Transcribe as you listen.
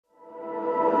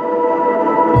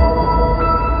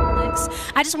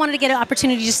I just wanted to get an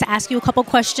opportunity just to ask you a couple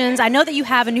questions. I know that you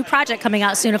have a new project coming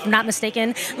out soon, if I'm not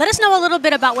mistaken. Let us know a little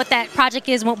bit about what that project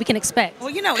is and what we can expect.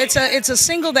 Well, you know, it's a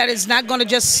single that is not going to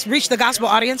just reach the gospel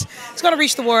audience. It's going to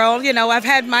reach the world. You know, I've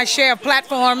had my share of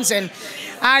platforms, and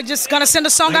I'm just going to send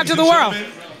a song out to the world.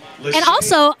 And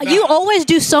also, you always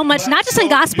do so much, not just in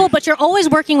gospel, but you're always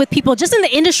working with people just in the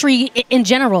industry in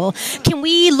general. Can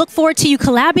we look forward to you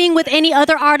collabing with any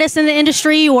other artists in the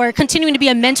industry or continuing to be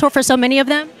a mentor for so many of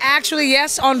them? Actually,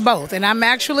 yes, on both. And I'm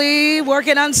actually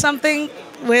working on something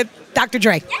with Dr.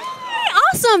 Dre. Yay!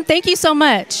 Awesome. Thank you so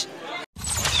much.